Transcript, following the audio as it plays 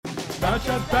Bat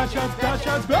shots, bat shots, bat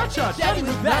shots, bat shots. Chatting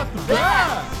with Matt the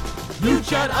Bat. You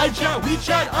chat, I chat, we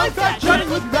chat, I'm fat. Chatting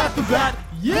with Matt the Bat.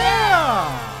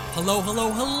 Yeah!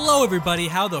 Hello, everybody.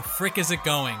 How the frick is it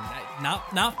going?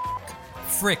 Not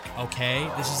frick, okay?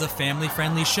 This is a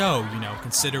family-friendly show, you know,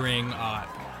 considering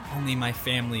only my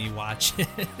family watches.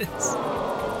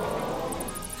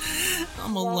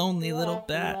 I'm a lonely little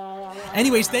bat.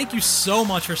 Anyways, thank you so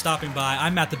much for stopping by.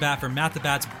 I'm Matt the Bat from Matt the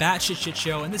Bat's Bat Shit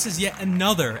Show, and this is yet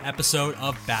another episode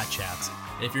of Bat Chats.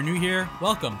 If you're new here,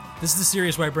 welcome. This is the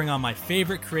series where I bring on my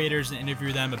favorite creators and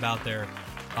interview them about their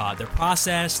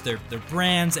process, their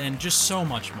brands, and just so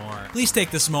much more. Please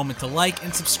take this moment to like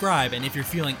and subscribe, and if you're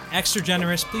feeling extra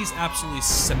generous, please absolutely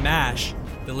smash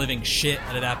the living shit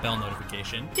out of that bell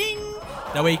notification. Ding!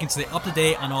 That way you can stay up to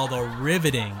date on all the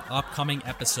riveting upcoming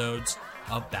episodes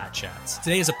of Bat Chats.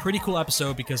 Today is a pretty cool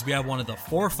episode because we have one of the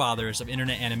forefathers of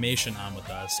internet animation on with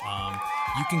us.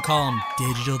 You can call him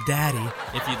Digital Daddy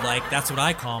if you'd like. That's what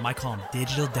I call him. I call him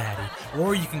Digital Daddy.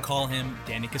 Or you can call him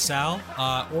Danny Casale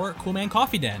or Coolman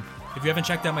Coffeedan. If you haven't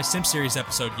checked out my Sim Series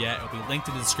episode yet, it'll be linked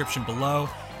in the description below.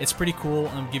 It's pretty cool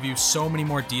and will give you so many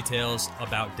more details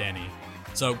about Danny.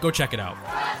 So go check it out.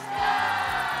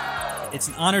 It's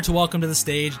an honor to welcome to the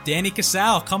stage Danny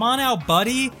Casale. Come on out,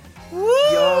 buddy. Woo!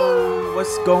 Yo,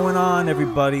 what's going on,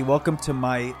 everybody? Welcome to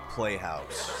my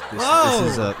playhouse.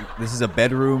 This is a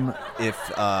bedroom if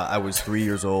I was 3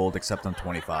 years old, except I'm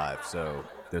 25, so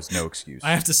there's no excuse.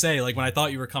 I have to say, like, when I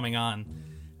thought you were coming on,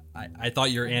 I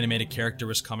thought your animated character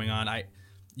was coming on.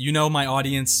 You know, my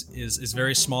audience is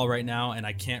very small right now, and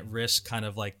I can't risk kind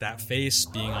of like that face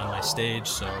being on my stage.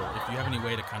 So if you have any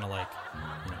way to kind of like,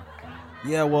 you know.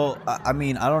 Yeah, well, I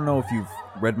mean, I don't know if you've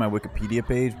read my Wikipedia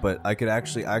page, but I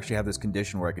actually have this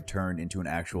condition where I could turn into an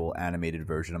actual animated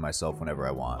version of myself whenever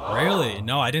I want. Really?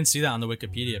 No, I didn't see that on the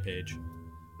Wikipedia page.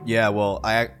 Yeah, well,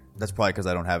 that's probably because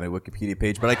I don't have a Wikipedia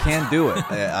page, but I can do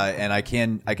it, and I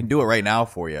can do it right now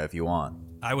for you if you want.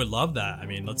 I would love that. I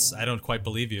mean, I don't quite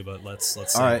believe you, but let's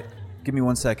see. All right, give me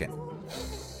 1 second.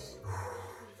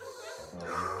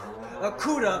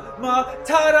 Akuda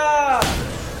Matata!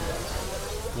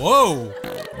 Whoa!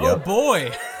 Yep. Oh boy!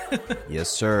 Yes,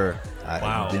 sir.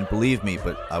 Wow. You didn't believe me,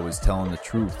 but I was telling the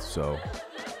truth, so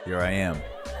here I am.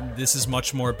 This is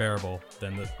much more bearable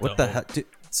than the. What the hell?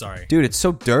 Sorry. Dude, it's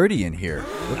so dirty in here.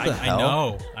 What the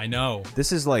hell? I know.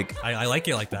 This is like... I like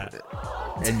it like that.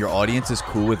 And your audience is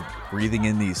cool with breathing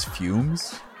in these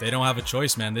fumes? They don't have a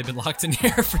choice, man. They've been locked in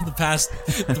here for the past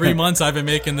 3 months I've been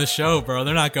making this show, bro.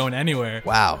 They're not going anywhere.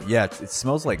 Wow. Yeah, it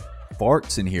smells like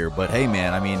farts in here, but hey,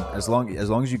 man, I mean, as long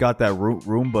as you got that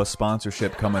Roomba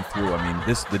sponsorship coming through, I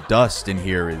mean, the dust in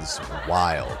here is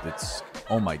wild. It's...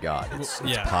 Oh my God, it's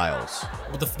piles.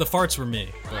 Well, the farts were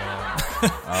me.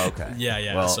 Oh, okay.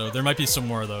 Yeah. Well, so there might be some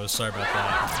more of those. Sorry about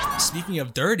that. Speaking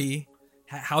of dirty,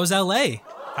 how's LA?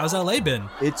 How's LA been?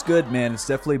 It's good, man. It's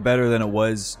definitely better than it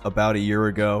was about a year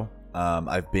ago.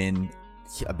 I've been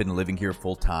living here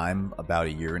full time about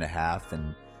a year and a half,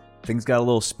 and things got a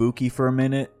little spooky for a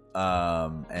minute.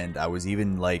 And I was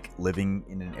even like living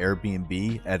in an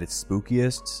Airbnb at its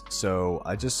spookiest. So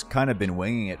I just kind of been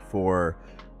winging it for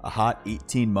a hot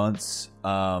 18 months,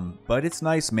 but it's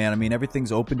nice, man. I mean,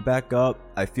 everything's opened back up.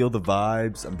 I feel the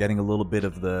vibes. I'm getting a little bit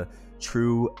of the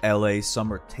true LA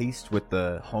summer taste with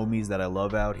the homies that I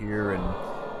love out here, and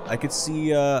I could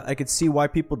see why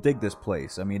people dig this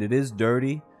place. I mean, it is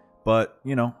dirty, but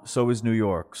you know, so is New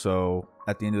York. So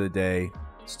at the end of the day,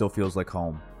 it still feels like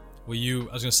home. Well,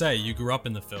 I was gonna say you grew up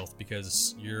in the filth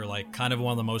because you're like kind of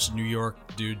one of the most New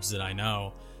York dudes that I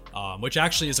know. Which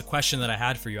actually is a question that I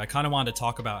had for you. I kind of wanted to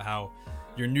talk about how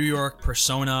your New York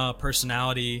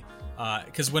personality,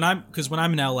 because when I'm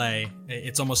in LA,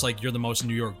 it's almost like you're the most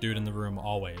New York dude in the room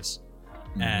always,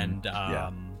 and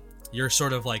you're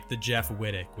sort of like the Jeff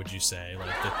Wittick, would you say,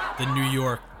 like the New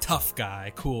York tough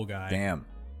guy, cool guy? Damn,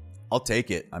 I'll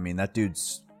take it. I mean, that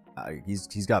dude's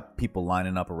he's got people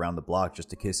lining up around the block just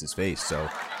to kiss his face, so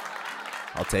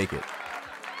I'll take it.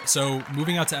 So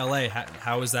moving out to LA,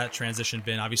 how has that transition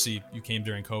been? Obviously, you came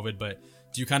during COVID, but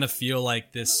do you kind of feel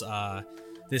like this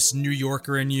New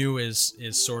Yorker in you is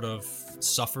sort of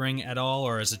suffering at all,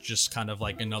 or is it just kind of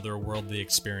like another worldly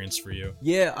experience for you?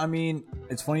 Yeah, I mean,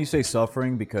 it's funny you say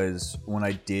suffering because when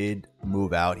I did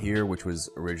move out here, which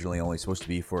was originally only supposed to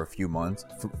be for a few months,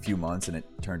 and it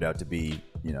turned out to be,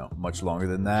 you know, much longer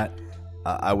than that.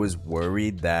 I was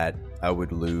worried that I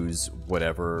would lose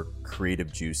whatever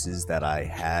creative juices that I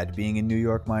had being in New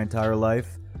York my entire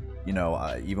life. You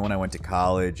know, even when I went to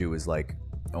college, it was like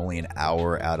only an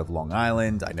hour out of Long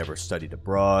Island. I never studied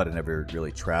abroad. I never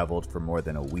really traveled for more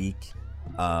than a week.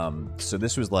 So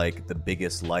this was like the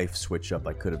biggest life switch up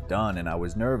I could have done, and I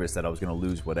was nervous that I was going to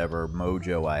lose whatever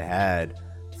mojo I had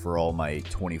for all my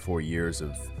 24 years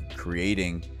of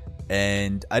creating.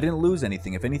 And I didn't lose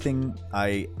anything. If anything,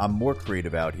 I'm more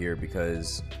creative out here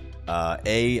because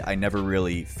I never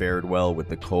really fared well with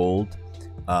the cold.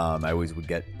 I always would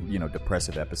get,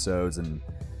 depressive episodes, and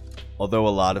although a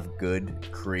lot of good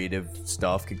creative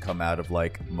stuff can come out of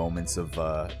like moments of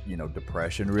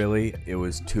depression, really, it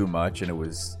was too much, and it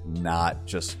was not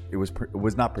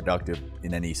productive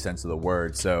in any sense of the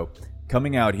word. So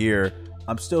coming out here,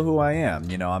 I'm still who I am.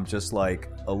 I'm just like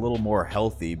a little more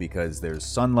healthy because there's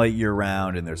sunlight year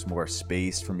round and there's more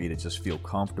space for me to just feel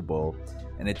comfortable.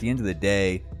 And at the end of the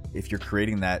day, if you're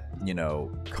creating that,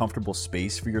 comfortable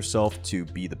space for yourself to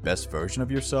be the best version of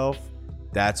yourself,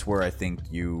 that's where I think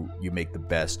you make the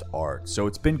best art. So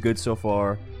it's been good so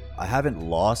far. I haven't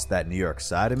lost that New York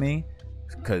side of me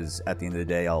because at the end of the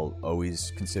day, I'll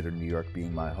always consider New York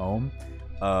being my home.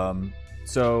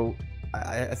 So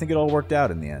I think it all worked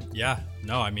out in the end. Yeah,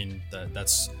 no, I mean,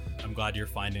 I'm glad you're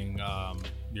finding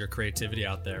your creativity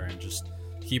out there and just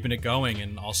keeping it going,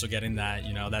 and also getting that,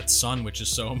 that sun, which is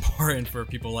so important for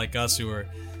people like us who are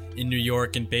in New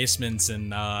York in basements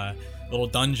and little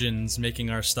dungeons making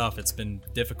our stuff. It's been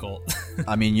difficult.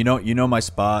 I mean, you know my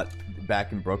spot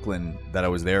back in Brooklyn that I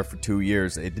was there for 2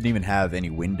 years, it didn't even have any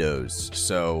windows,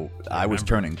 so I was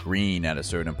turning green at a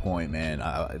certain point, man.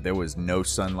 There was no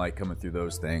sunlight coming through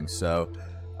those things. So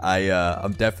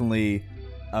I'm definitely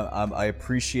I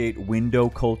appreciate window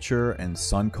culture and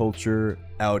sun culture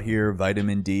out here.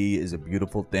 Vitamin D is a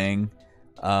beautiful thing.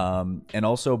 And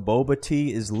also boba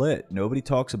tea is lit. Nobody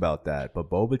talks about that, but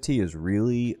boba tea is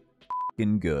really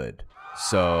f***ing good.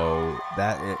 So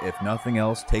that, if nothing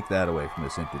else, take that away from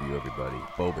this interview, everybody.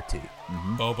 Boba tea.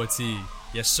 Mm-hmm. Boba tea.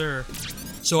 Yes, sir.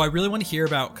 So I really want to hear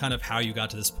about kind of how you got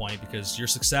to this point, because your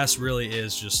success really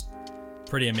is just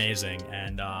pretty amazing.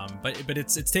 And but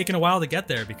it's taken a while to get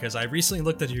there, because I recently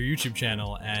looked at your YouTube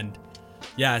channel, and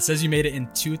yeah, it says you made it in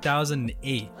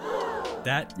 2008.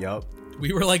 Yep.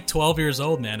 We were like 12 years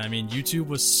old, man. I mean, YouTube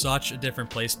was such a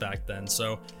different place back then.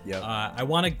 So yep. I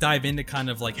want to dive into kind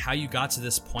of like how you got to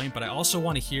this point, but I also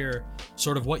want to hear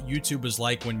sort of what YouTube was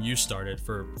like when you started,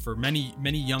 for many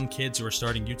young kids who are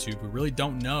starting YouTube who really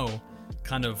don't know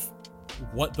kind of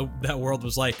what that world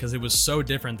was like, because it was so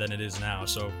different than it is now.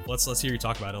 So let's hear you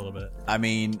talk about it a little bit. I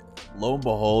mean, lo and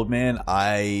behold, man,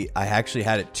 I actually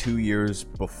had it 2 years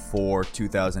before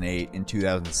 2008. In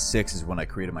 2006 is when I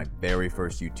created my very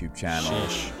first YouTube channel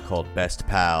called Best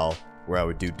Pal, where I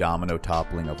would do domino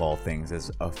toppling of all things as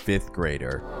a fifth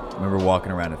grader. I remember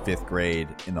walking around in fifth grade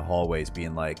in the hallways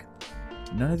being like,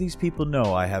 none of these people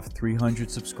know I have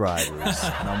 300 subscribers.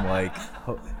 And I'm like,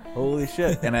 holy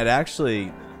shit. And I'd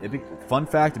actually... fun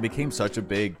fact, it became such a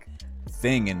big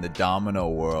thing in the domino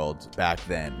world back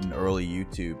then, in early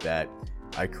YouTube, that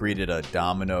I created a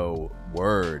domino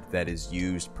word that is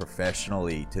used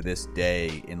professionally to this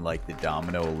day in like the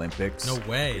Domino Olympics. No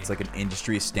way. It's like an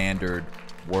industry standard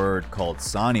word called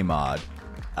Sanimod.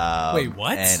 Wait,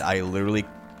 what? And I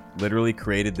literally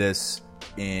created this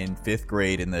in fifth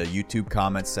grade in the YouTube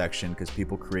comments section, because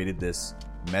people created this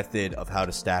method of how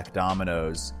to stack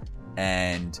dominoes,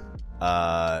 and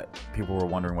people were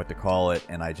wondering what to call it,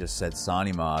 and I just said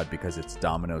Sanimod because it's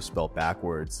domino spelled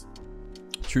backwards.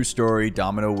 True story,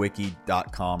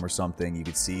 dominowiki.com or something. You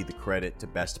could see the credit to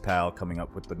Best Pal coming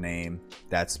up with the name.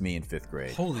 That's me in fifth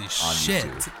grade. Holy shit.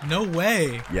 YouTube. No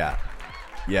way. Yeah,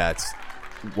 it's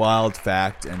wild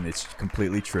fact, and it's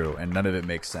completely true, and none of it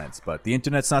makes sense. But the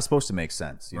internet's not supposed to make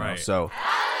sense, you know? So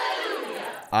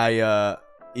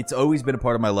it's always been a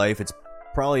part of my life. It's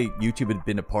probably, YouTube had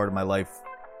been a part of my life,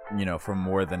 for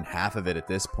more than half of it at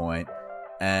this point.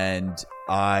 And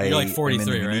you're like 43, am in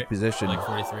a unique right? position. You're like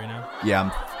 43 now? Yeah,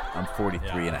 I'm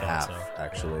 43 and a half, so.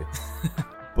 actually.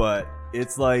 But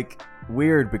it's like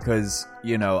weird because,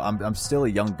 I'm still a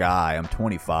young guy. I'm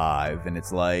 25, and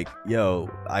it's like,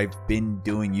 I've been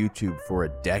doing YouTube for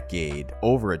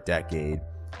over a decade,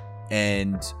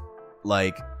 and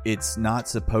like, it's not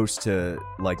supposed to,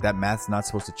 like, that math's not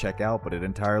supposed to check out, but it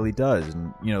entirely does.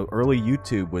 And, early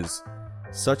YouTube was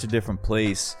such a different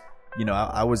place.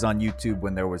 I was on YouTube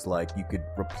when there was like, you could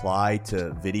reply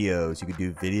to videos, you could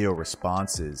do video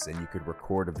responses, and you could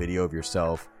record a video of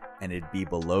yourself, and it'd be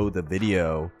below the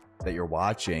video that you're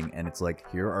watching, and it's like,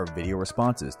 here are video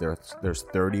responses. There's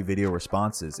 30 video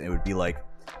responses. It would be like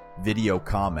video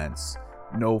comments.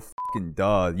 No fucking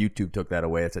duh. YouTube took that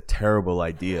away. It's a terrible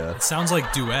idea. It sounds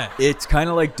like duet. It's kind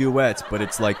of like duets, but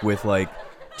it's like with like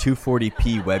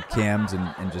 240p webcams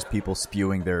and just people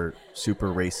spewing their super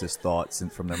racist thoughts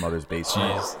from their mother's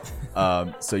basement.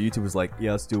 So YouTube was like,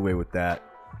 yeah, let's do away with that.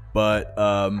 But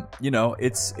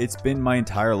it's been my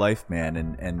entire life, man,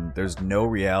 and there's no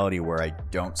reality where I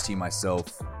don't see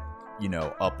myself,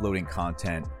 uploading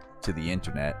content to the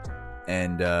internet.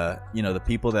 And the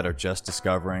people that are just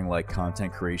discovering like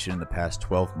content creation in the past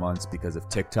 12 months because of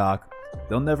TikTok,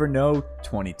 they'll never know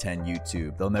 2010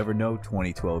 YouTube. They'll never know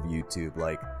 2012 YouTube.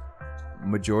 Like,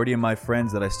 majority of my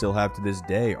friends that I still have to this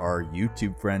day are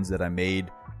YouTube friends that I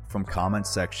made from comment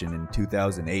section in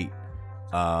 2008.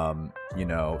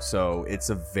 So it's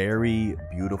a very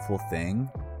beautiful thing.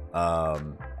 I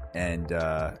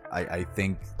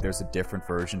think there's a different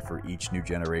version for each new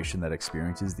generation that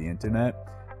experiences the internet.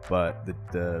 But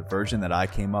the version that I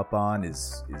came up on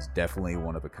is definitely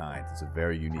one of a kind. It's a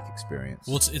very unique experience.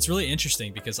 Well, it's really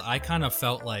interesting because I kind of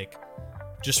felt like,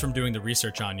 just from doing the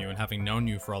research on you and having known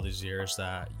you for all these years,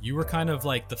 that you were kind of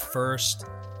like the first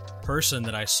person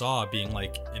that I saw being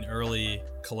like an early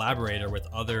collaborator with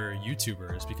other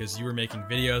YouTubers, because you were making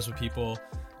videos with people.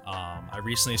 I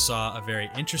recently saw a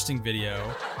very interesting video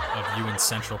of you in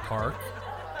Central Park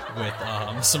with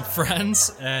some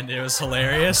friends, and it was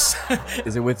hilarious.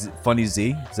 Is it with Funny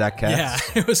Z, Zach Katz?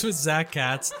 Yeah, it was with Zach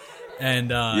Katz,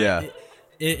 and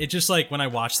it just, like, when I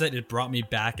watched that, it brought me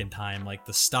back in time, like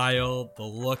the style, the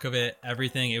look of it,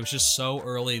 everything. It was just so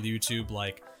early YouTube,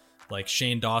 like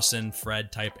Shane Dawson,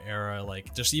 Fred type era,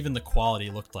 like just even the quality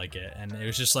looked like it, and it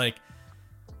was just like,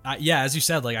 as you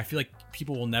said, like I feel like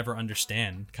people will never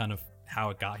understand kind of how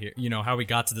it got here, how we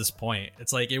got to this point.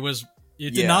 It's like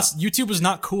YouTube was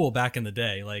not cool back in the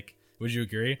day. Like, would you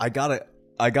agree? I got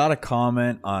a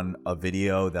comment on a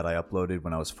video that I uploaded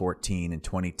when I was 14 in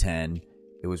 2010.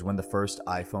 It was when the first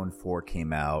iPhone 4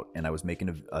 came out, and I was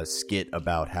making a skit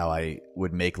about how I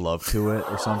would make love to it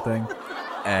or something.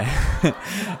 And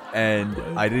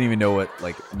I didn't even know what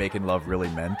like making love really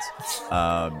meant.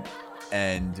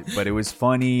 But it was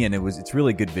funny, and it's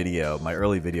really good video. My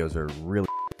early videos are really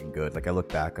good. Like, I look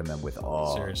back on them with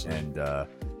awe. Seriously. And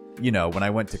when I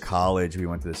went to college, we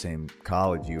went to the same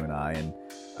college, you and I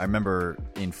remember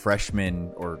in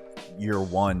freshman or year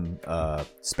one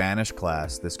Spanish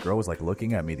class, this girl was like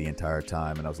looking at me the entire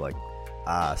time, and I was like,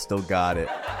 still got it.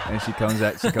 And she comes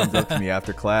up to me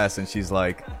after class, and she's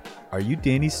like, "Are you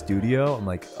Danny's studio?" I'm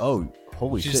like, "Oh,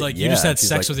 holy shit!" She's like, yeah. "You just had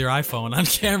sex like, with your iPhone on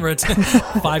camera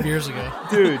 5 years ago."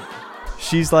 Dude,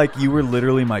 she's like, "You were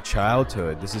literally my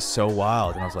childhood. This is so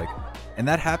wild." And I was like, and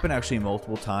that happened actually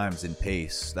multiple times in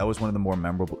Pace. That was one of the more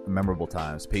memorable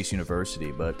times, Pace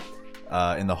University. But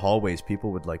in the hallways,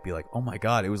 people would like be like, "Oh my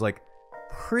god!" It was like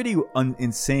pretty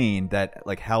insane that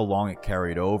like how long it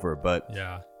carried over. But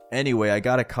yeah. Anyway, I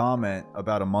got a comment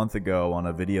about a month ago on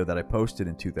a video that I posted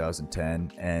in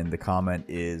 2010, and the comment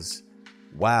is,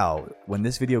 "Wow, when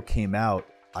this video came out,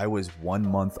 I was 1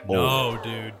 month old." No,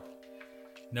 dude.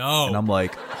 No. And I'm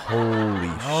like, holy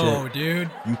shit. No, dude.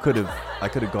 I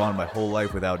could have gone my whole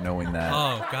life without knowing that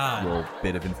little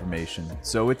bit of information.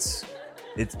 So it's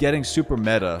getting super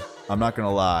meta. I'm not going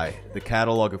to lie. The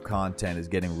catalog of content is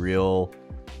getting real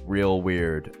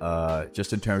weird,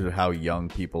 just in terms of how young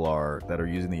people are that are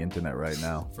using the internet right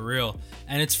now. For real.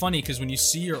 And it's funny because when you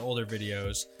see your older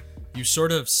videos, you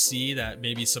sort of see that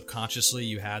maybe subconsciously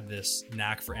you had this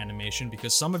knack for animation,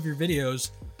 because some of your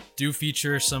videos do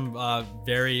feature some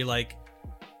very like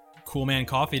Coolman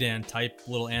Coffeedan type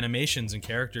little animations and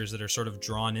characters that are sort of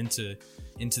drawn into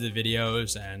the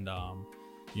videos, and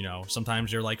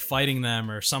sometimes you're like fighting them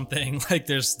or something. Like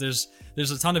there's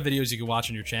a ton of videos you can watch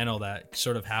on your channel that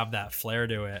sort of have that flair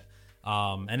to it,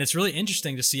 and it's really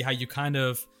interesting to see how you kind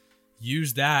of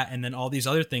use that and then all these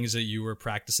other things that you were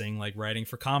practicing, like writing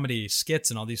for comedy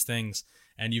skits and all these things,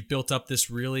 and you've built up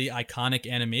this really iconic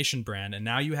animation brand, and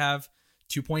now you have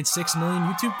 2.6 million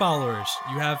YouTube followers.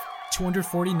 You have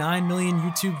 249 million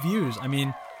YouTube views. I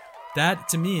mean, that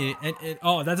to me, that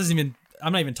doesn't even,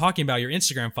 I'm not even talking about your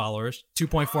Instagram followers,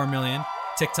 2.4 million,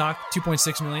 TikTok,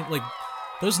 2.6 million. Like,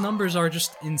 those numbers are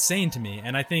just insane to me.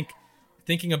 And I think,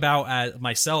 thinking about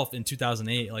myself in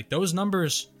 2008, like those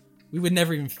numbers, we would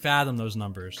never even fathom those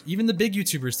numbers. Even the big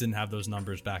YouTubers didn't have those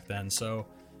numbers back then. So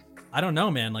I don't know,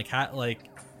 man.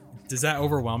 Does that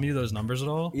overwhelm you, those numbers at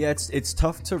all? Yeah, it's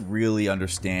tough to really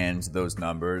understand those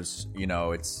numbers.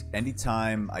 It's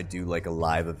anytime I do like a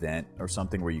live event or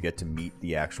something where you get to meet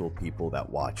the actual people that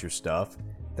watch your stuff,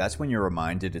 that's when you're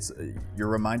reminded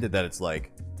that it's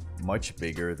like much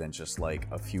bigger than just like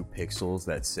a few pixels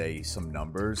that say some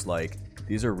numbers. Like,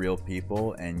 these are real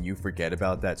people, and you forget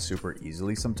about that super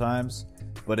easily sometimes.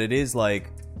 But it is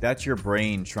like, that's your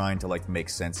brain trying to like make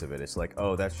sense of it. It's like,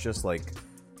 oh, that's just like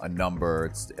a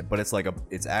number. But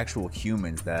it's actual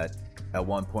humans that at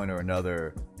one point or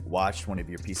another watched one of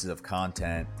your pieces of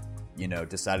content,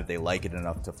 decided they like it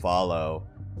enough to follow.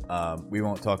 We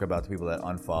won't talk about the people that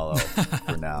unfollow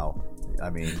for now. I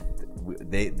mean,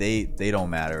 they don't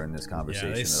matter in this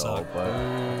conversation at all.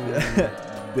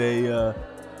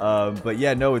 But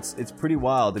yeah, no, it's pretty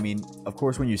wild. I mean, of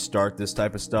course, when you start this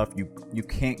type of stuff, you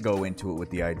can't go into it with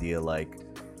the idea like,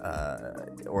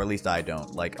 or at least I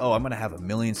don't, like, oh, I'm gonna have 1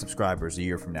 million subscribers a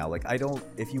year from now. Like, I don't.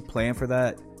 If you plan for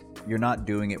that, you're not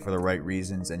doing it for the right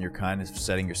reasons, and you're kind of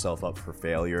setting yourself up for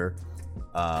failure.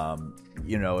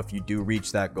 If you do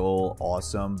reach that goal,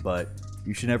 awesome, but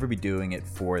you should never be doing it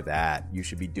for that. You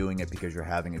should be doing it because you're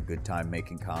having a good time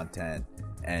making content,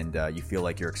 and you feel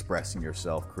like you're expressing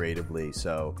yourself creatively.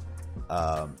 So,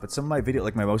 but some of my video,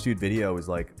 like my most viewed video, is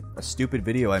like a stupid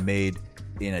video I made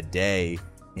in a day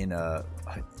in a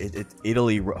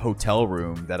Italy hotel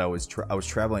room that I was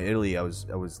traveling Italy. I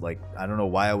was like, I don't know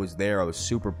why I was there. I was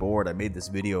super bored. I made this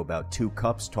video about 2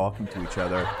 cups talking to each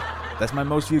other. That's my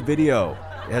most viewed video.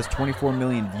 It has 24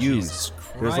 million views.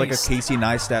 There's like a Casey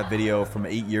Neistat video from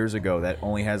 8 years ago that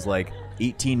only has like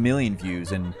 18 million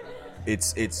views, and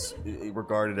it's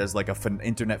regarded as like a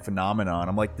internet phenomenon.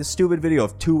 I'm like, this stupid video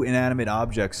of 2 inanimate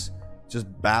objects just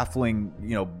baffling,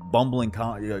 bumbling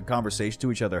conversation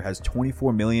to each other has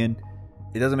 24 million.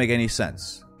 It doesn't make any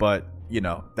sense, but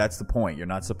that's the point.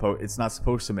 It's not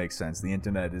supposed to make sense. The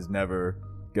internet is never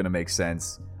gonna make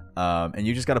sense, and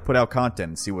you just got to put out content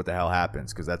and see what the hell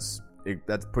happens, because that's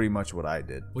pretty much what I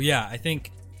did. Well, yeah, I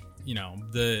think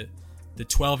the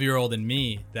 12-year-old in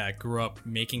me that grew up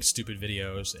making stupid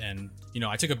videos, and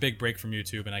I took a big break from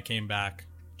YouTube and I came back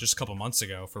just a couple months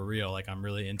ago for real. Like, I'm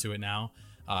really into it now,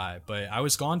 but I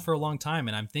was gone for a long time,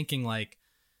 and I'm thinking like,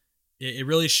 it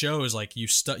really shows like you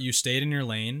stayed in your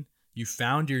lane, you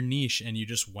found your niche, and you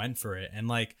just went for it. And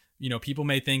like, people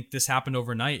may think this happened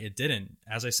overnight. It didn't.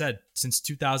 As I said, since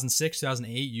 2006,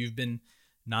 2008, you've been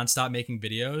nonstop making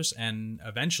videos, and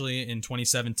eventually in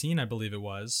 2017, I believe it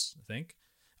was,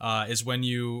 is when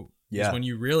you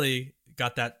really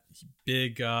got that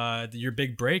big your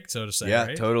big break, so to say. Yeah,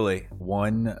 right? Totally.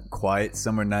 One quiet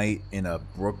summer night in a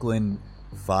Brooklyn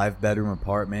 5-bedroom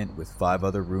apartment with 5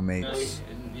 other roommates.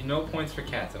 No points for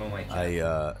cats. I don't like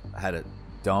cats. I had a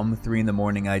dumb 3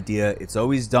 a.m. idea. It's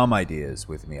always dumb ideas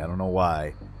with me. I don't know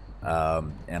why.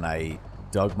 And I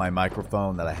dug my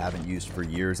microphone that I haven't used for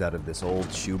years out of this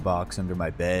old shoebox under my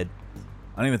bed.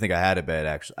 I don't even think I had a bed,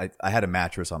 actually. I had a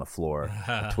mattress on the floor,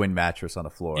 a twin mattress on the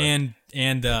floor. And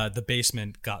the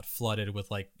basement got flooded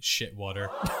with like shit water.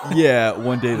 Yeah,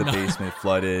 one day the basement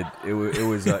flooded. It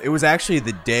was actually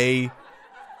the day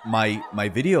my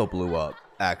video blew up,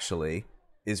 actually,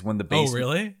 is when the basement... Oh,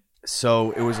 really?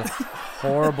 So it was a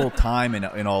horrible time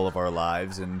in all of our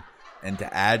lives, and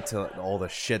to add to all the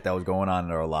shit that was going on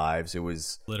in our lives, it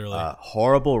was literally a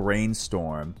horrible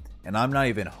rainstorm, and I'm not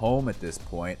even home at this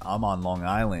point. I'm on Long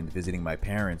Island visiting my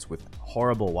parents with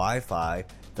horrible Wi-Fi,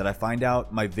 that I find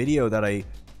out my video that I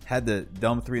had the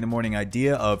dumb 3 a.m.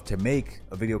 idea of to make,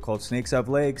 a video called Snakes Have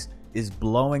Legs, is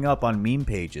blowing up on meme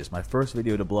pages. My first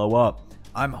video to blow up.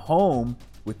 I'm home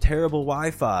with terrible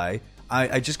Wi-Fi.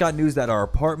 I just got news that our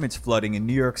apartment's flooding in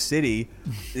New York City.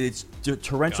 It's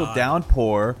torrential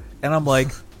downpour. And I'm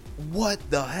like, what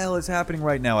the hell is happening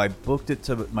right now? I booked it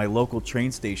to my local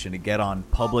train station to get on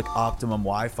public optimum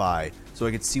Wi-Fi so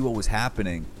I could see what was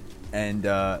happening. And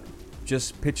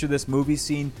just picture this movie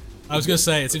scene. I was going to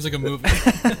say, it seems like a movie.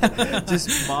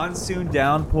 Just monsoon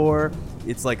downpour.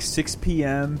 It's like 6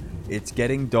 p.m. It's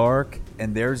getting dark.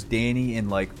 And there's Danny in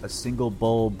like a single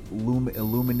bulb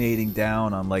illuminating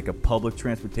down on like a public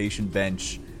transportation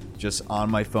bench, just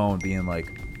on my phone being like,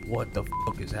 what the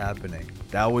fuck is happening?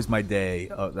 That was my day.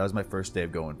 That was my first day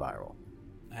of going viral.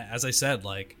 As I said,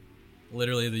 like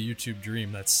literally the YouTube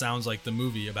dream. That sounds like the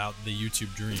movie about the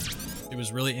YouTube dream. It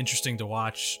was really interesting to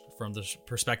watch from the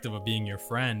perspective of being your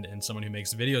friend and someone who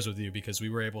makes videos with you, because we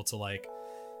were able to like,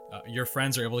 your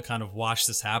friends are able to kind of watch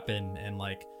this happen and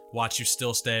like watch you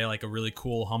still stay like a really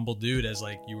cool, humble dude, as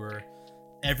like you were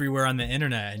everywhere on the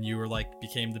internet and you were like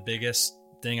became the biggest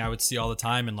thing I would see all the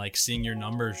time, and like seeing your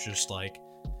numbers just like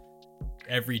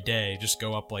every day just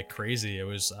go up like crazy. It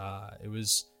was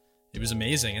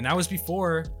amazing. And that was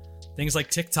before things like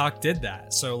TikTok did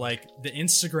that. So like the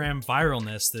Instagram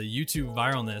viralness, the YouTube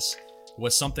viralness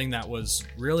was something that was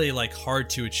really like hard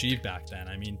to achieve back then.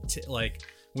 I mean, like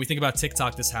when we think about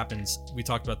TikTok, this happens. We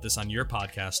talked about this on your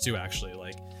podcast too, actually,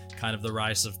 like kind of the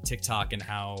rise of TikTok and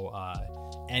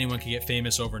how anyone can get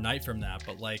famous overnight from that.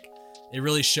 But like, it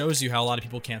really shows you how a lot of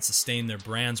people can't sustain their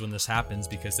brands when this happens,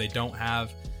 because they don't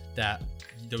have that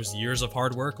those years of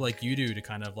hard work like you do to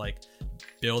kind of like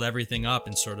build everything up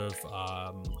and sort of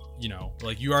you know,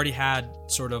 like you already had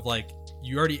sort of like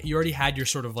you already had your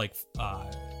sort of like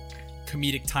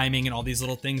comedic timing and all these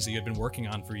little things that you had been working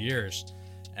on for years.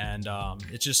 And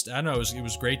it's just, I don't know, it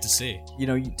was great to see. You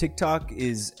know, TikTok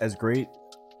is as great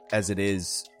as it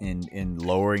is in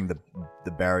lowering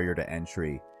the barrier to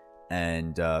entry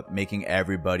and making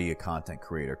everybody a content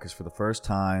creator. Because for the first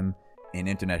time in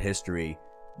internet history,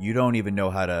 you don't even know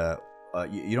how to,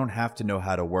 you don't have to know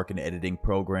how to work an editing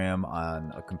program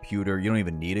on a computer. You don't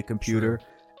even need a computer. Sure.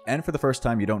 And for the first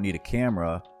time, you don't need a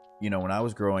camera. You know, when I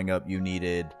was growing up, you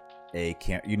needed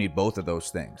you need both of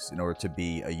those things in order to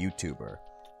be a YouTuber.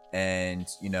 And,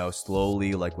 you know,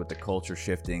 slowly, like with the culture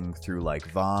shifting through like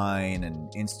Vine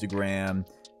and Instagram,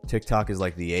 TikTok is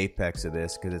like the apex of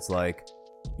this, because it's like,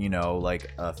 you know,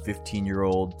 like a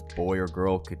 15-year-old boy or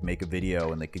girl could make a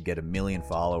video and they could get 1 million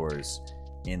followers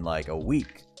in like a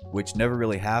week, which never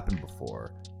really happened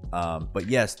before. But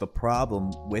yes, the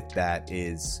problem with that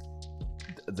is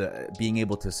the being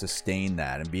able to sustain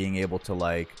that and being able to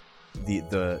like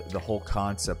the whole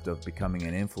concept of becoming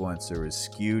an influencer is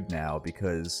skewed now,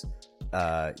 because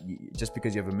just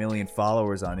because you have 1 million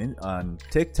followers on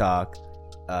TikTok,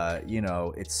 you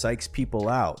know, it psychs people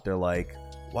out. They're like,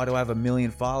 why do I have 1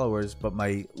 million followers but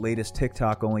my latest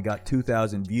TikTok only got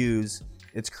 2,000 views?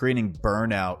 It's creating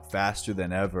burnout faster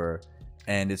than ever,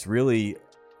 and it's really,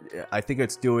 I think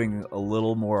it's doing a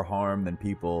little more harm than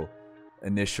people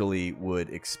initially would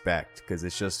expect, because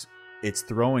it's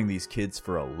throwing these kids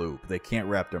for a loop. They can't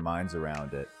wrap their minds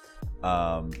around it.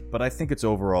 But I think it's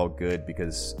overall good,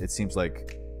 because it seems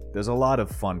like there's a lot of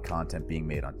fun content being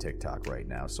made on TikTok right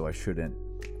now. So I shouldn't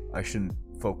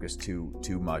focus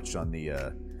too much on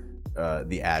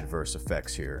the adverse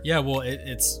effects here. Yeah, well,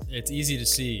 it's easy to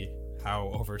see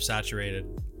how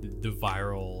oversaturated the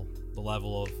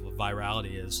level of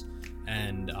virality is,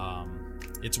 and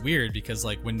it's weird because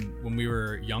like when we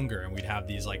were younger and we'd have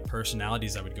these like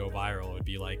personalities that would go viral, it would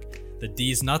be like the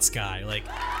D's nuts guy, like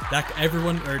that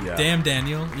everyone, or Damn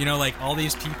Daniel, you know, like all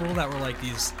these people that were like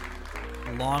these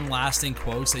long lasting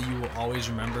quotes that you will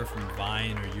always remember from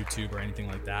Vine or YouTube or anything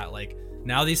like that. Like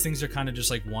now these things are kind of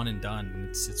just like one and done, and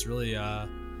it's really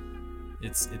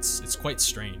it's quite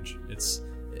strange.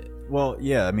 Well,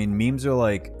 yeah, I mean, memes are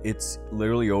like, it's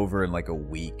literally over in like a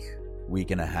week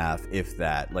and a half, if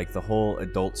that. Like the whole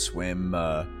Adult Swim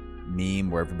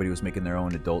meme where everybody was making their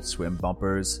own Adult Swim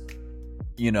bumpers.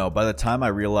 You know, by the time I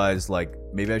realized like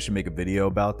maybe I should make a video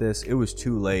about this, it was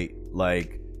too late.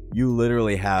 Like you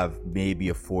literally have maybe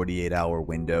a 48-hour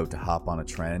window to hop on a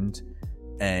trend,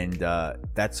 and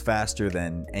that's faster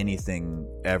than anything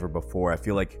ever before. I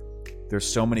feel like there's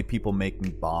so many people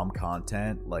making bomb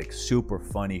content, like super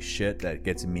funny shit that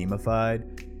gets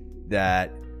memeified,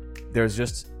 that there's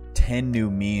just 10 new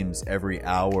memes every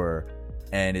hour,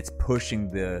 and it's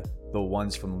pushing the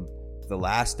ones from the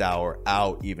last hour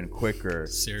out even quicker.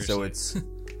 Seriously. So it's,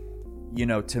 you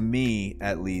know, to me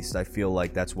at least, I feel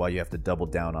like that's why you have to double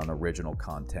down on original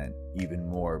content even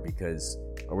more, because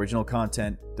original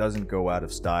content doesn't go out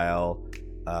of style.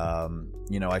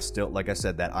 You know, I still, like I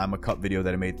said, that I'm a Cup video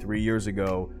that I made 3 years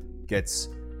ago gets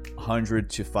 100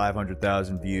 to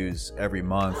 500,000 views every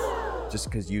month, just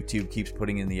because YouTube keeps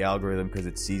putting in the algorithm, because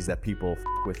it sees that people f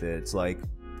with it. It's like,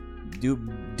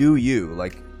 do you,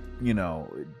 like, you know,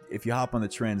 if you hop on the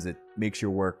trends, it makes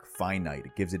your work finite.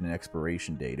 It gives it an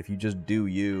expiration date. If you just do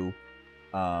you,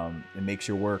 it makes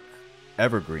your work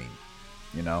evergreen,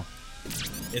 you know?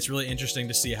 It's really interesting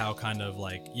to see how kind of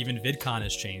like even VidCon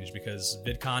has changed, because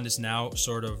VidCon is now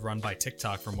sort of run by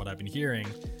TikTok from what I've been hearing.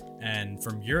 And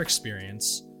from your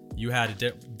experience, you had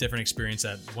a different experience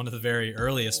at one of the very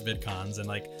earliest VidCons, and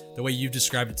like the way you've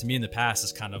described it to me in the past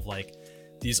is kind of like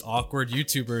these awkward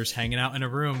YouTubers hanging out in a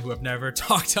room who have never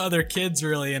talked to other kids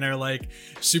really, and are like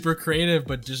super creative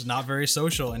but just not very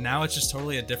social. And now it's just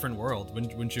totally a different world.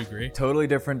 Wouldn't you agree? Totally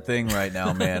different thing right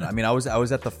now, man. I mean, I was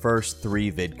at the first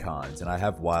 3 VidCons, and I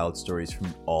have wild stories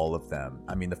from all of them.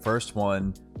 I mean, the first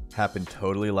one happened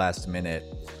totally last minute,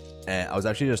 and I was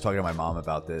actually just talking to my mom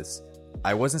about this.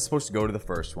 I wasn't supposed to go to the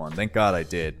first one. Thank God I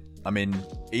did. I'm in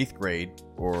 8th grade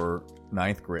or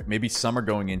 9th grade, maybe summer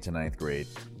going into 9th grade.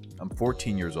 I'm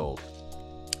 14 years old,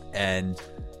 and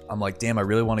I'm like, damn, I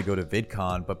really want to go to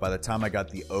VidCon, but by the time I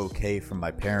got the okay from my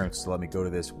parents to let me go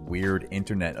to this weird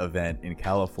internet event in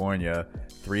California,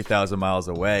 3,000 miles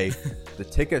away, the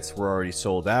tickets were already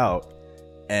sold out,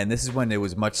 and this is when it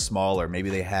was much smaller. Maybe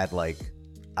they had like,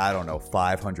 I don't know,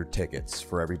 500 tickets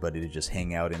for everybody to just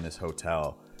hang out in this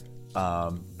hotel.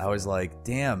 I was like,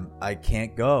 damn, I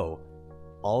can't go.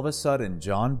 all of a sudden,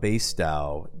 John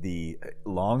Bastow, the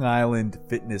Long Island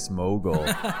fitness mogul,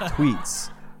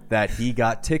 tweets that he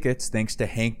got tickets thanks to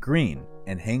Hank Green,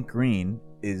 and Hank Green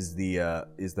is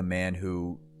the man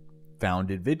who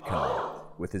founded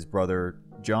VidCon with his brother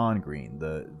John Green,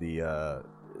 the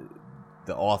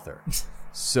author.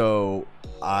 So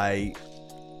I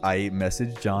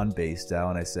message John Bastow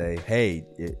and I say, hey,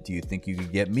 do you think you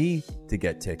could get me to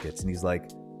get tickets? And he's like,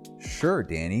 sure,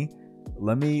 Danny.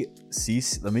 Let me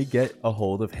get a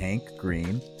hold of Hank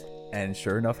Green. And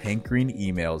sure enough, Hank Green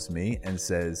emails me and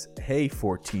says, hey,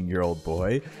 14-year-old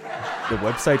boy, the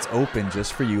website's open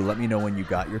just for you. Let me know when you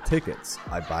got your tickets.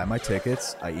 I buy my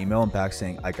tickets. I email him back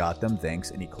saying, I got them,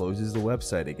 thanks. And he closes the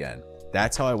website again.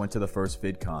 That's how I went to the first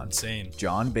VidCon. Insane.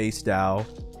 John Bastow,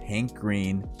 Hank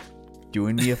Green,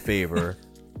 doing me a favor,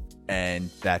 and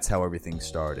that's how everything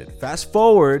started. Fast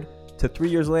forward to 3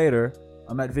 years later,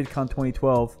 I'm at VidCon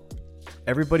 2012.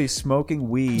 Everybody's smoking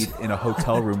weed in a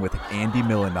hotel room with Andy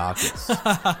Milonakis.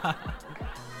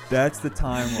 That's the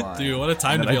timeline. Dude, what a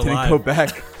time to be alive.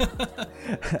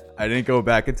 I didn't go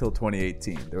back until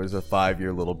 2018. There was a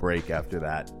 5-year little break after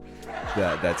that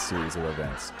series of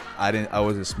events. I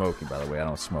wasn't smoking, by the way. I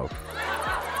don't smoke.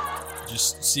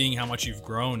 Just seeing how much you've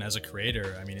grown as a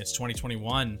creator. I mean, it's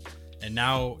 2021, and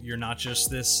now you're not just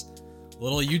this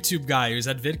little YouTube guy who's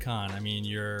at VidCon. I mean,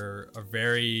 you're a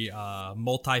very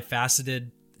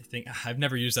multifaceted thing. I've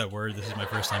never used that word. This is my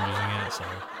first time using it, so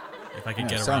if I could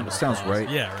get around it. Sounds right.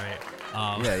 Yeah, right.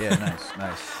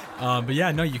 Nice. But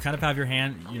yeah, no, you kind of have your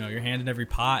hand in every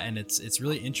pot, and it's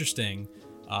really interesting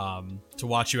to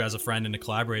watch you as a friend and a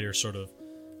collaborator sort of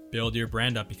build your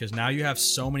brand up, because now you have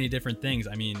so many different things.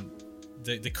 I mean,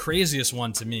 the craziest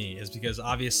one to me is because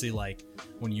obviously, like,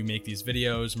 when you make these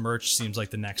videos, merch seems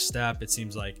like the next step. It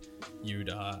seems like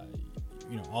you'd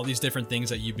all these different things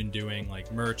that you've been doing,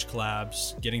 like merch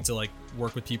collabs, getting to like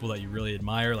work with people that you really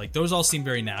admire, like those all seem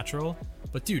very natural.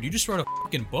 But dude, you just wrote a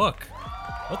fucking book.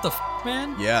 What the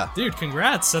man? Yeah, dude,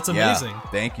 congrats. That's amazing. Yeah,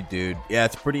 thank you, dude. Yeah,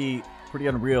 it's pretty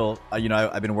unreal.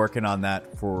 I've been working on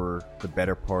that for the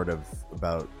better part of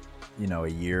about a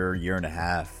year and a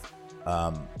half.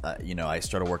 I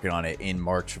started working on it in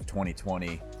March of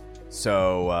 2020,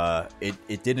 so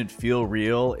it didn't feel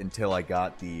real until I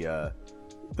got the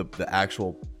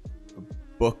actual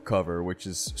book cover, which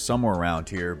is somewhere around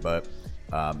here, but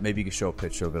maybe you can show a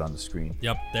picture of it on the screen.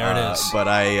 Yep, there it is. But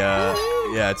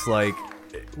it's like,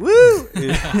 woo!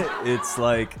 It's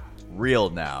like real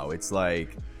now. It's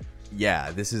like, yeah,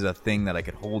 this is a thing that I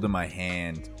could hold in my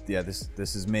hand. Yeah, this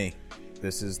is me.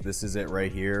 This is it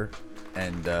right here.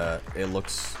 And it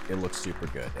looks super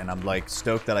good, and I'm like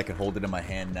stoked that I can hold it in my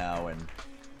hand now, and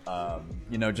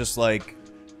just like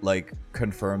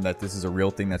confirm that this is a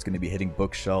real thing that's going to be hitting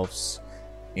bookshelves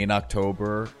in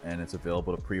October, and it's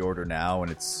available to pre-order now.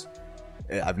 And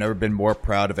I've never been more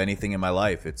proud of anything in my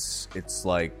life. It's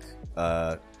like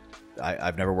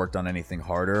I've never worked on anything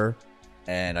harder,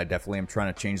 and I definitely am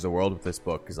trying to change the world with this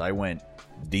book, because I went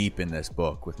deep in this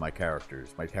book with my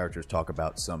characters. My characters talk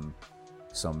about some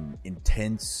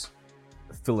intense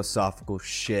philosophical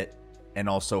shit, and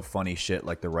also funny shit,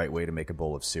 like the right way to make a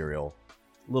bowl of cereal.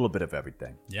 A little bit of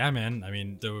everything. Yeah, man. I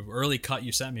mean, the early cut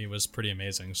you sent me was pretty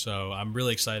amazing, so I'm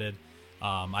really excited.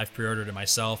 I've pre-ordered it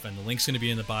myself, and the link's going to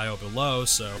be in the bio below,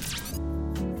 so...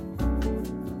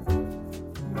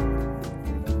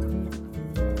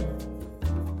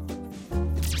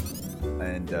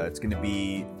 And it's going to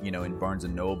be, in Barnes &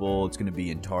 Noble. It's going to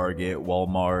be in Target,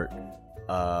 Walmart.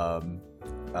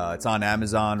 It's on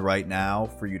Amazon right now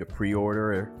for you to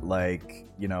pre-order. Like,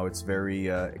 it's very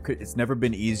it's never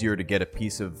been easier to get a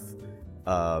piece of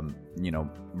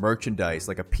merchandise,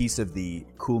 like a piece of the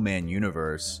Coolman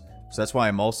universe. So that's why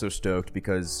I'm also stoked,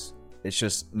 because it's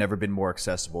just never been more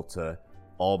accessible to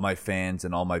all my fans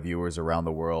and all my viewers around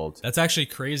the world. That's actually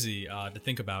crazy to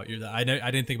think about. I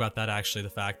didn't think about that, actually, the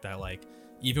fact that, like,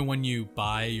 even when you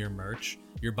buy your merch,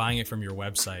 you're buying it from your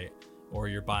website, or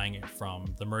you're buying it from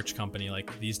the merch company,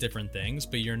 like these different things,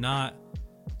 but you're not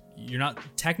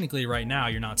technically right now,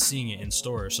 you're not seeing it in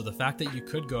stores. So the fact that you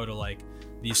could go to like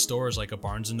these stores like a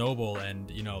Barnes & Noble,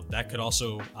 and that could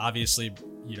also obviously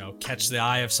catch the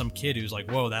eye of some kid who's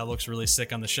like, whoa, that looks really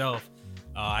sick on the shelf.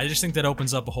 I just think that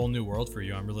opens up a whole new world for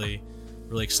you. I'm really,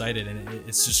 really excited, and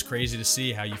it's just crazy to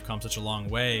see how you've come such a long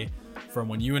way from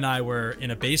when you and I were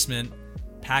in a basement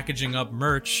packaging up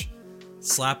merch,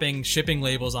 slapping shipping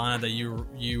labels on it that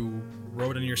you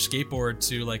rode on your skateboard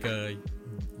to like a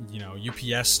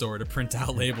UPS store to print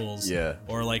out labels,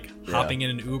 or like hopping in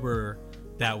an Uber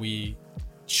that we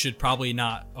should probably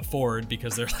not afford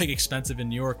because they're like expensive in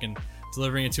New York, and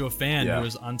delivering it to a fan who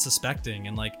was unsuspecting.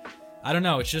 And like I don't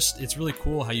know. It's really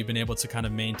cool how you've been able to kind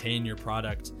of maintain your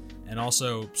product and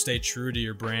also stay true to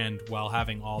your brand while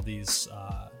having all these,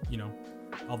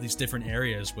 all these different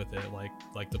areas with it,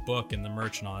 like the book and the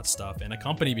merch and all that stuff, and a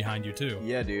company behind you too.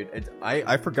 Yeah, dude.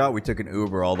 I forgot we took an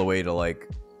Uber all the way to like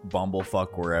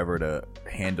Bumblefuck wherever to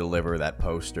hand deliver that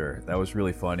poster. That was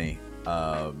really funny.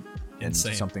 Insane. And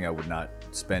something I would not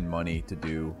spend money to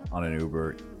do on an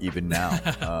Uber even now,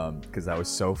 because I was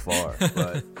so far.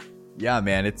 But yeah,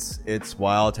 man, it's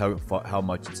wild how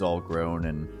much it's all grown,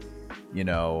 and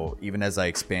even as I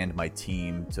expand my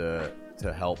team to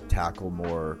help tackle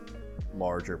more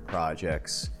larger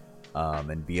projects,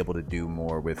 and be able to do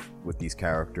more with these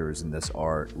characters and this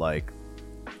art, like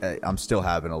I'm still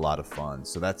having a lot of fun.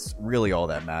 So that's really all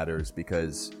that matters,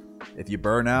 because if you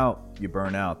burn out, you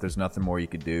burn out. There's nothing more you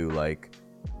could do. Like,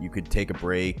 you could take a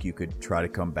break, you could try to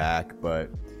come back, but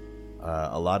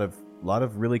a lot of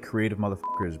really creative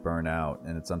motherfuckers burn out,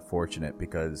 and it's unfortunate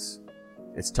because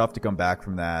it's tough to come back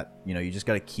from that. You just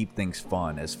got to keep things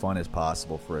fun as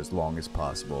possible for as long as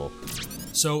possible.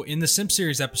 So in the Sim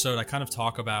Series episode, I kind of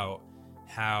talk about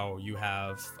how you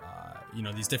have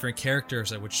these different characters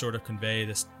that would sort of convey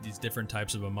these different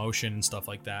types of emotion and stuff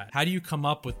like that. How do you come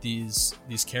up with these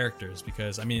characters?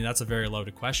 Because I mean, that's a very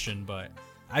loaded question, but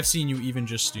I've seen you even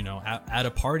just at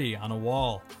a party on a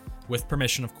wall, with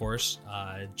permission of course,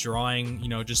 drawing,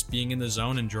 just being in the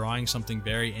zone and drawing something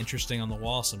very interesting on the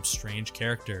wall, some strange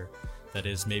character that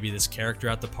is maybe this character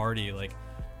at the party. Like,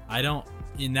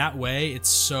 in that way, it's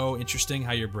so interesting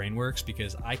how your brain works,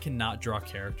 because I cannot draw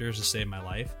characters to save my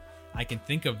life. I can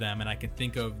think of them and I can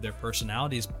think of their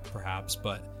personalities perhaps,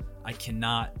 but I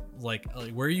cannot, like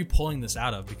where are you pulling this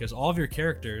out of? Because all of your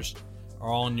characters are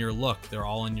all in your look, they're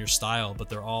all in your style, but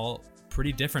they're all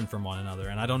pretty different from one another.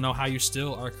 And I don't know how you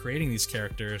still are creating these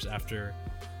characters after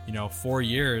 4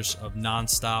 years of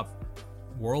nonstop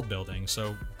world building.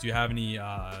 So do you have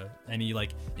any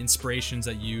like inspirations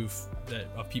that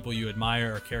of people you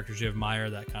admire or characters you admire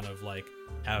that kind of like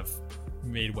have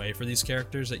made way for these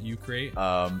characters that you create?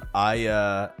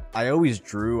 I always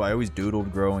drew, I always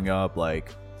doodled growing up.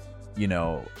 Like,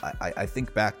 I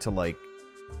think back to like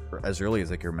as early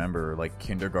as I can remember, like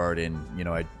kindergarten.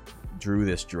 I drew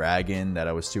this dragon that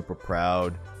I was super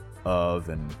proud of,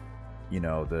 and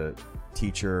the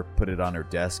teacher put it on her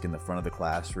desk in the front of the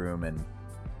classroom, and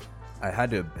I had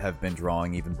to have been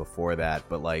drawing even before that,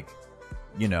 but like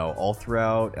all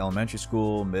throughout elementary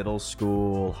school, middle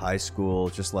school, high school,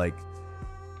 just like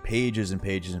pages and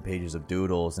pages and pages of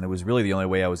doodles. And it was really the only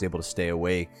way I was able to stay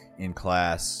awake in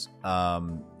class.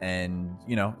 And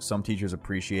some teachers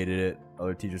appreciated it,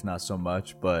 other teachers not so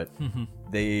much, but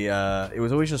it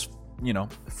was always just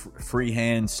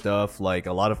freehand stuff, like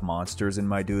a lot of monsters in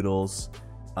my doodles,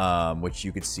 which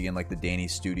you could see in like the Danny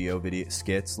Studio video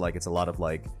skits. Like, it's a lot of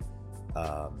like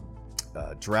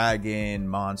dragon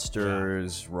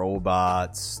monsters,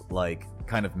 robots, like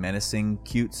kind of menacing,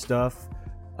 cute stuff.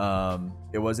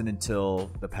 It wasn't until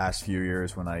the past few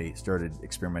years when I started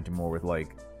experimenting more with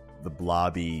like the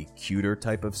blobby, cuter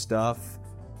type of stuff,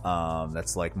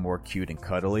 that's like more cute and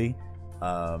cuddly.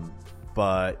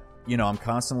 But I'm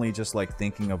constantly just like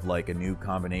thinking of like a new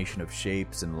combination of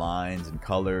shapes and lines and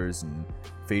colors and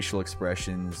facial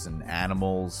expressions and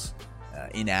animals,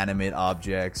 inanimate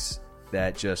objects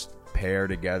that just pair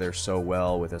together so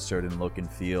well with a certain look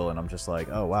and feel. And I'm just like,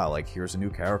 oh wow, like here's a new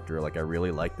character, like I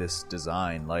really like this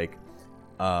design. Like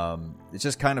it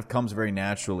just kind of comes very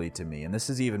naturally to me. And this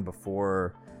is even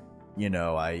before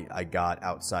I got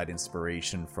outside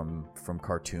inspiration from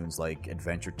cartoons like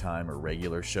Adventure Time or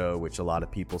Regular Show, which a lot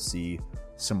of people see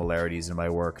similarities in my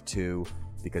work too,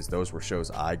 because those were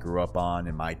shows I grew up on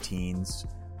in my teens.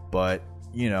 But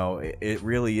it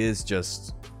really is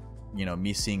just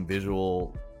me seeing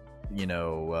visual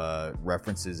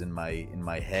references in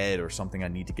my head, or something I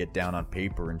need to get down on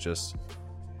paper, and just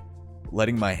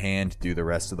letting my hand do the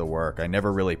rest of the work. I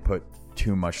never really put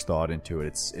too much thought into it.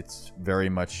 It's very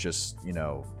much just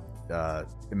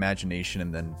imagination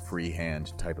and then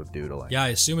freehand type of doodling. Yeah, I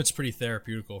assume it's pretty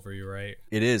therapeutical for you, right?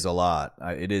 It is a lot.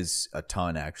 It is a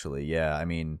ton, actually. Yeah, I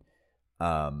mean,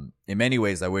 in many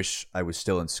ways I wish I was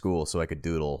still in school so I could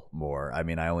doodle more. I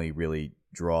mean, I only really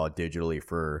draw digitally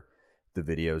for the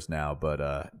videos now,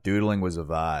 but doodling was a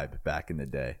vibe back in the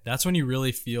day. That's when you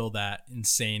really feel that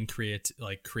insane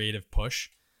creative push.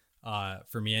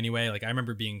 For me anyway, like I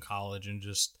remember being in college and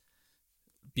just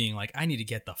being like, I need to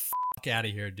get the fuck out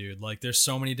of here, dude. Like, there's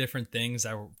so many different things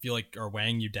that I feel like are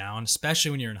weighing you down,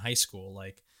 especially when you're in high school.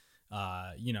 Like,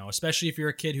 especially if you're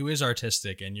a kid who is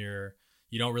artistic and you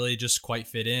don't really just quite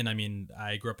fit in. I mean,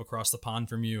 I grew up across the pond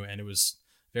from you, and it was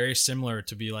very similar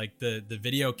to be like the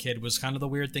video kid was kind of the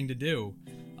weird thing to do.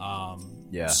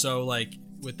 Yeah. So like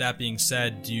with that being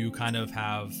said, do you kind of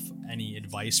have any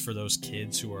advice for those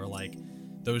kids who are like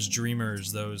those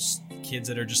dreamers, those kids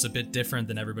that are just a bit different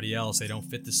than everybody else? They don't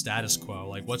fit the status quo.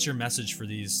 Like, what's your message for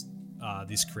these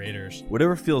creators?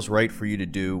 Whatever feels right for you to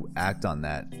do, act on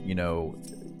that. You know,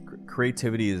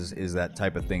 creativity is that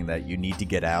type of thing that you need to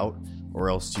get out, or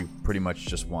else you pretty much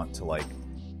just want to, like,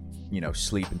 you know,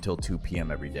 sleep until 2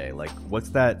 p.m. every day. Like, what's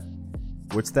that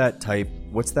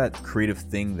creative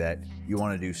thing that you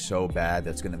want to do so bad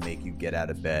that's going to make you get out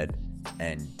of bed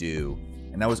and do?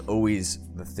 And that was always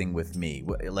the thing with me.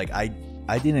 Like, I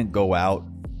didn't go out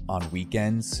on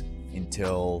weekends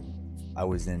until I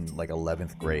was in like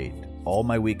 11th grade. All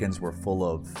my weekends were full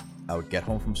of, I would get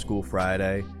home from school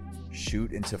Friday,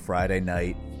 shoot into Friday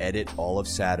night, edit all of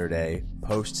Saturday,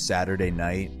 post Saturday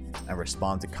night, and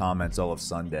respond to comments all of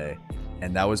Sunday.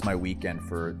 And that was my weekend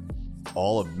for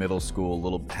all of middle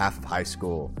school, half of high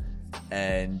school.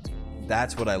 And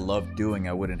that's what I loved doing.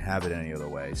 I wouldn't have it any other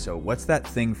way. So what's that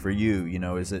thing for you? You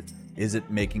know, is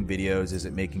it making videos? Is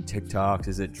it making TikToks?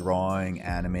 Is it drawing,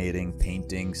 animating,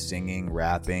 painting, singing,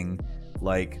 rapping?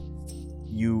 Like,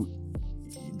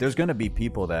 there's going to be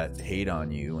people that hate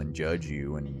on you and judge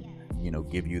you and, you know,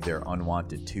 give you their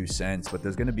unwanted 2 cents, but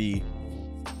there's going to be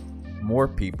more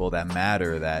people that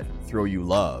matter, that throw you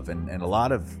love, and a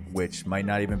lot of which might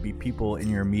not even be people in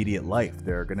your immediate life.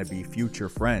 They're going to be future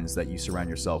friends that you surround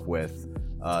yourself with,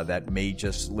 that may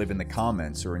just live in the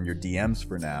comments or in your DMs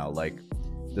for now. Like,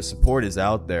 the support is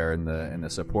out there, and the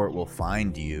support will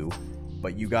find you,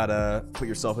 but you gotta put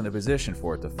yourself in a position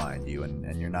for it to find you,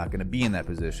 and you're not gonna be in that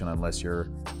position unless you're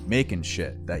making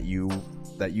shit that you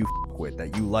f- with,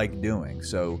 that you like doing.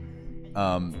 So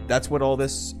that's what all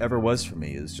this ever was for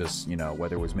me, is just, you know,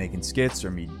 whether it was making skits or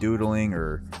me doodling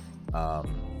or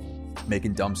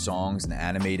making dumb songs and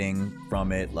animating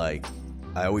from it. Like,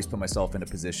 I always put myself in a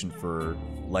position for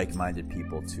like-minded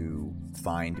people to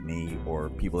find me, or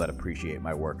people that appreciate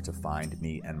my work to find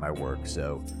me and my work.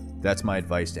 So that's my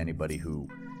advice to anybody who,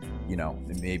 you know,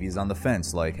 maybe is on the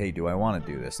fence, like, hey, do I want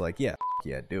to do this? Like, yeah,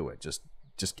 do it. Just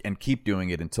and keep doing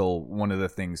it until one of the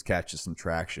things catches some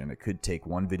traction. It could take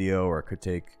one video, or it could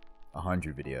take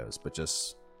 100 videos, but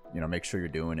just, you know, make sure you're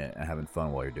doing it and having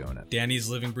fun while you're doing it. Danny's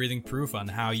living, breathing proof on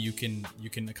how you can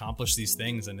accomplish these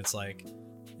things, and it's like,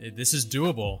 this is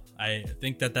doable. I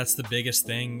think that's the biggest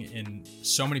thing in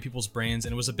so many people's brains,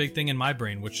 and it was a big thing in my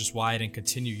brain, which is why I didn't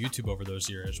continue YouTube over those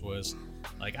years. Was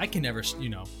like, I can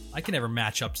never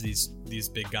match up to these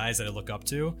big guys that I look up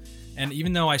to. And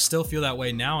even though I still feel that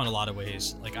way now in a lot of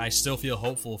ways, like, I still feel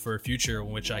hopeful for a future in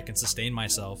which I can sustain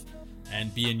myself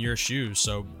and be in your shoes.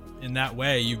 So in that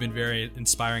way, you've been very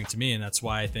inspiring to me, and that's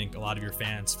why I think a lot of your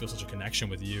fans feel such a connection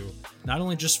with you, not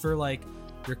only just for like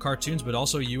your cartoons, but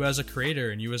also you as a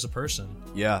creator and you as a person.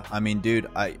 Yeah, I mean, dude,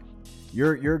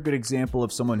 you're a good example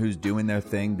of someone who's doing their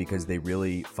thing because they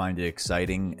really find it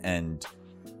exciting, and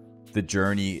the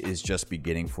journey is just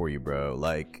beginning for you, bro.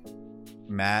 Like,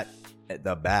 Matt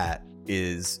the Bat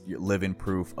is living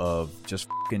proof of just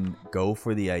fucking go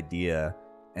for the idea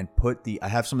and I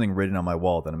have something written on my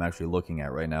wall that I'm actually looking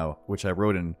at right now, which I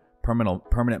wrote in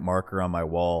permanent marker on my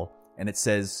wall, and it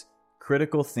says,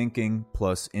 critical thinking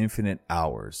plus infinite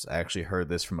hours. I actually heard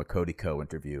this from a Cody Co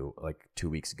interview like 2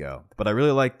 weeks ago. But I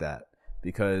really like that,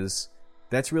 because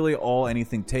that's really all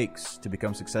anything takes to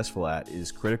become successful at,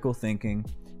 is critical thinking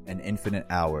and infinite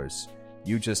hours.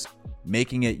 You just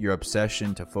making it your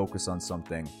obsession to focus on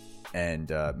something,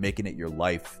 and making it your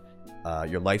life's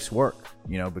work,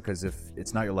 you know, because if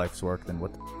it's not your life's work, then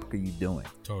what the fuck are you doing?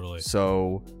 Totally.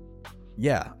 So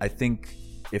yeah, I think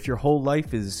if your whole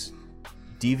life is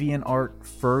DeviantArt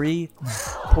furry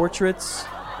portraits,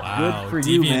 wow, good for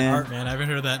you, man. DeviantArt, man. I haven't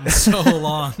heard that in so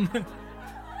long.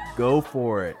 Go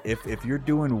for it. If you're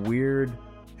doing weird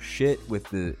shit with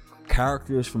the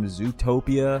characters from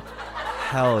Zootopia,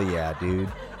 hell yeah,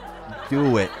 dude.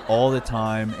 Do it all the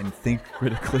time and think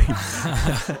critically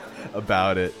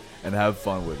about it and have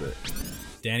fun with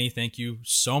it. Danny, thank you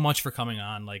so much for coming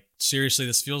on. Like, seriously,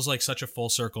 this feels like such a full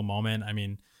circle moment. I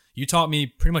mean, you taught me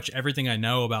pretty much everything I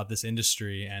know about this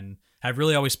industry, and have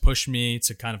really always pushed me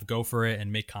to kind of go for it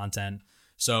and make content.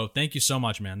 So thank you so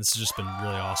much, man. This has just been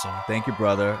really awesome. Thank you,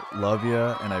 brother. Love you,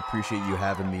 and I appreciate you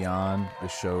having me on. The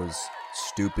show's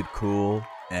stupid cool.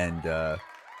 And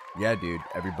yeah, dude,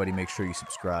 everybody make sure you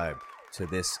subscribe to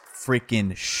this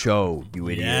freaking show, you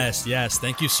idiot. Yes.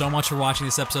 Thank you so much for watching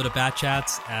this episode of Bat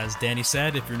Chats. As Danny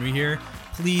said, if you're new here,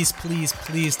 please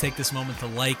take this moment to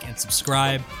like and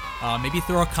subscribe. Maybe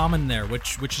throw a comment in there.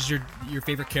 Which is your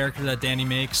favorite character that Danny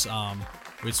makes?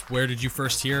 Where did you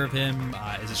first hear of him?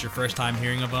 Is this your first time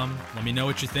hearing of him? Let me know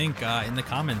what you think in the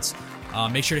comments.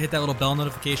 Make sure to hit that little bell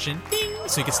notification, ding,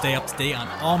 so you can stay up to date on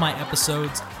all my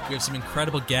episodes. We have some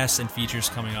incredible guests and features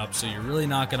coming up, so you're really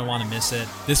not going to want to miss it.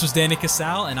 This was Danny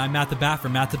Casale, and I'm Matt the Bat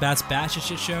from Matt the Bat's Bat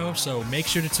Shit Show, so make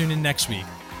sure to tune in next week,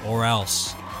 or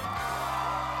else.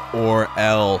 Or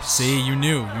else. See, you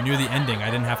knew the ending.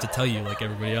 I didn't have to tell you like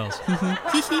everybody else.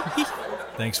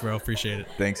 Thanks, bro. Appreciate it.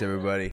 Thanks, everybody.